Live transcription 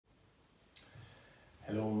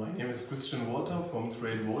Hello, my name is Walter from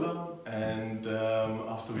TradeVola, and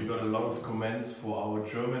after we got a lot of comments for our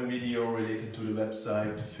German video related to the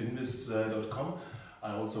website Finviz.com,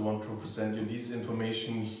 I also want to present you this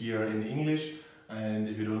information here in English. And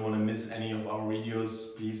if you don't want to miss any of our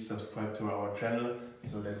videos, please subscribe to our channel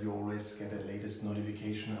so that you always get the latest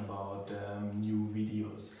notification about new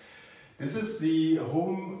videos. This is the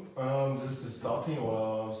home, this is the starting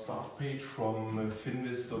or start page from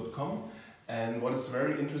Finviz.com. And what is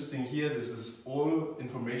very interesting here, this is all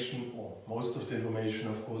information, or most of the information.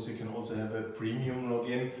 Of course, you can also have a premium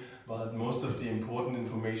login, but most of the important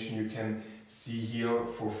information you can see here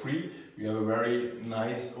for free. We have a very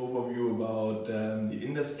nice overview about the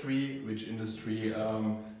industry, which industry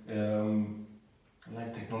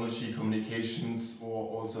like technology, communications,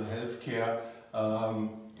 or also healthcare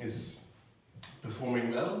is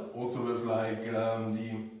performing well. Also with like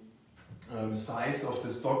the size of the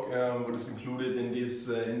stock, what is included in this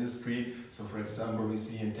industry. So for example, we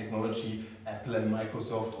see in technology Apple and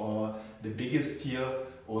Microsoft are the biggest here.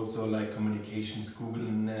 Also like communications, Google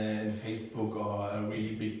and Facebook are a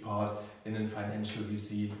really big part. And in financial we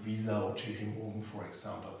see Visa or JP Morgan, for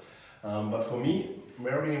example. But for me,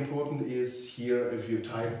 very important is here if you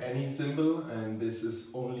type any symbol, and this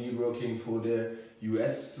is only working for the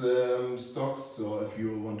US stocks. So if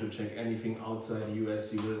you want to check anything outside the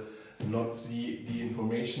US, you will not see the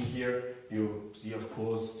information here. You see of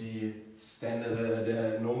course the standard,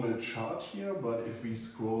 the normal chart here, but if we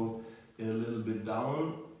scroll a little bit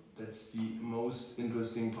down, that's the most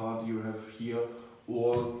interesting part. You have here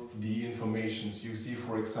all the informations. You see,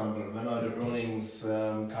 for example, when are the earnings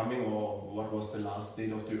coming, or what was the last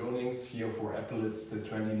date of the earnings. Here for Apple it's the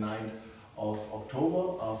 29th of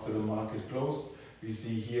October after the market closed. We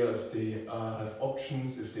see here if they have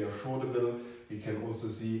options, if they are shortable. We can also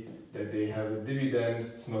see that they have a dividend.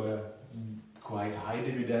 It's not a quite high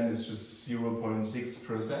dividend, it's just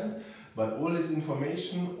 0.6%. But all this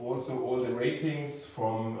information, also all the ratings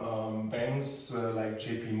from banks like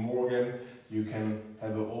JP Morgan, you can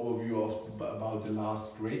have an overview of about the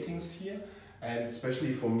last ratings here. And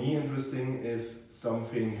especially for me interesting, if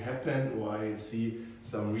something happened or I see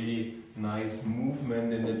some really nice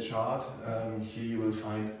movement in the chart, here you will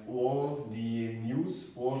find all the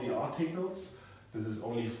news, all the articles. This is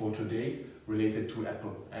only for today related to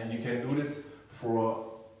Apple, and you can do this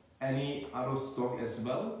for any other stock as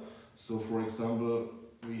well. So for example,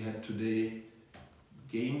 we had today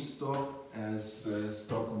GameStop as a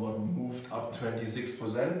stock what moved up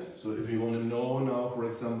 26%. So if you want to know now, for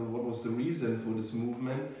example, what was the reason for this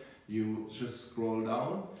movement, you just scroll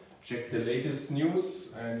down, check the latest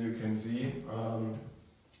news, and you can see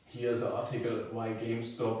here's an article why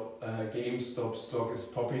GameStop stock is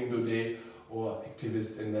popping today, or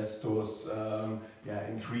activist investors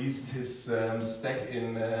increased his stake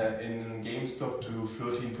in GameStop to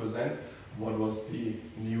 13%. What was the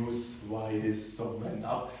news why this stock went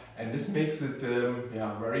up? And this makes it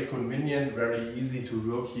very convenient, very easy to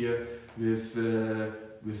work here with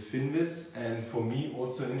Finviz. And for me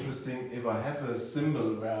also interesting, if I have a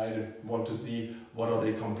symbol where I want to see what are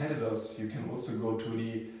the competitors, you can also go to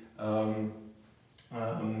the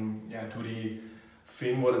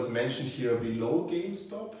thing what is mentioned here below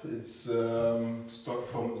GameStop. It's stock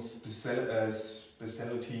from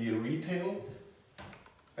specialty retail.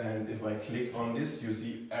 And if I click on this, you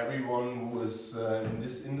see everyone who is in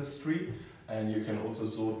this industry, and you can also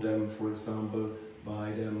sort them, for example,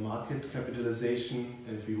 by the market capitalization.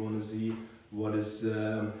 If you want to see what is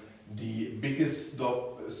the biggest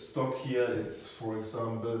stock here, it's for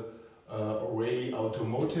example O'Reilly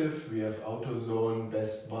Automotive. We have AutoZone,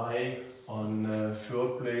 Best Buy on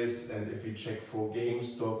third place, and if we check for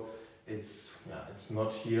GameStop, it's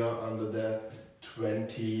not here under the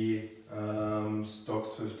 20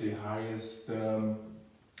 stocks with the highest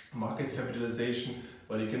market capitalization.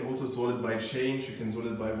 But you can also sort it by change, you can sort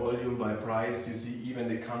it by volume, by price. You see even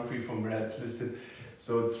the country from where it's listed.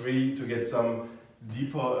 So it's really to get some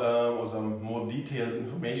deeper or some more detailed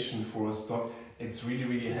information for a stock. It's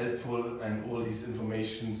really helpful, and all these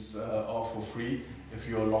informations are for free. If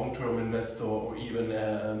you're a long-term investor or even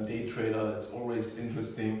a day trader, it's always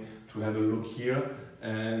interesting to have a look here.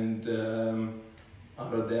 And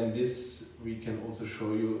other than this, we can also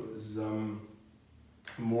show you some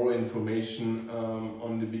more information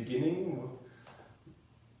on the beginning.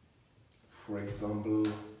 For example,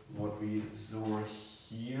 what we saw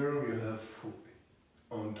here, we have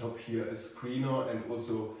on top here a screener, and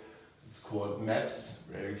also it's called Maps,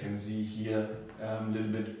 where you can see here a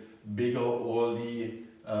little bit bigger all the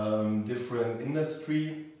different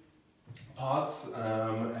industry parts,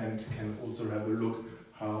 and can also have a look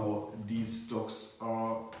how these stocks are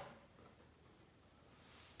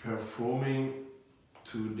performing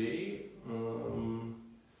today.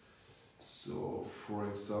 So for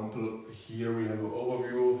example, here we have an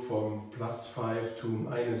overview from +5 to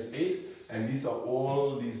 -8, and these are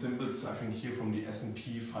all the symbols I think here from the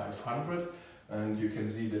S&P 500, and you can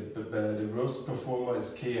see that the worst performer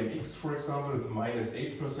is KMX, for example, with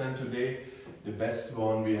 -8% today. The best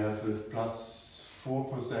one we have with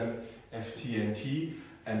 +4% FTNT,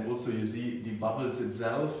 and also you see the bubbles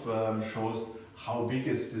itself shows how big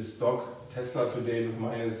is this stock. Tesla today with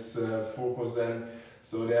 -4%.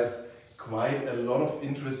 So there's quite a lot of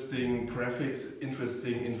interesting graphics,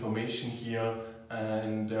 interesting information here,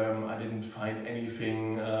 and I didn't find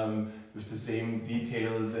anything with the same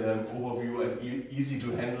detailed overview and easy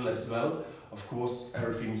to handle as well. Of course,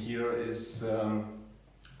 everything here is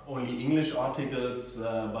only English articles,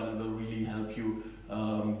 but it will really help you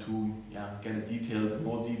to get a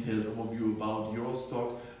more detailed overview about your stock,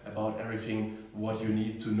 about everything what you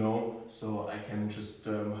need to know. So I can just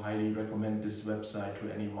highly recommend this website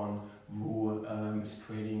to anyone who is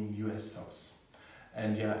trading US stocks.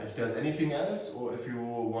 And yeah, if there's anything else, or if you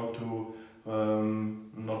want to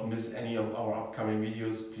not miss any of our upcoming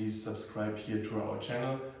videos, please subscribe here to our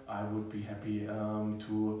channel. I would be happy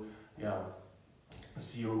to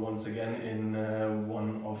see you once again in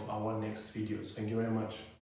one of our next videos. Thank you very much.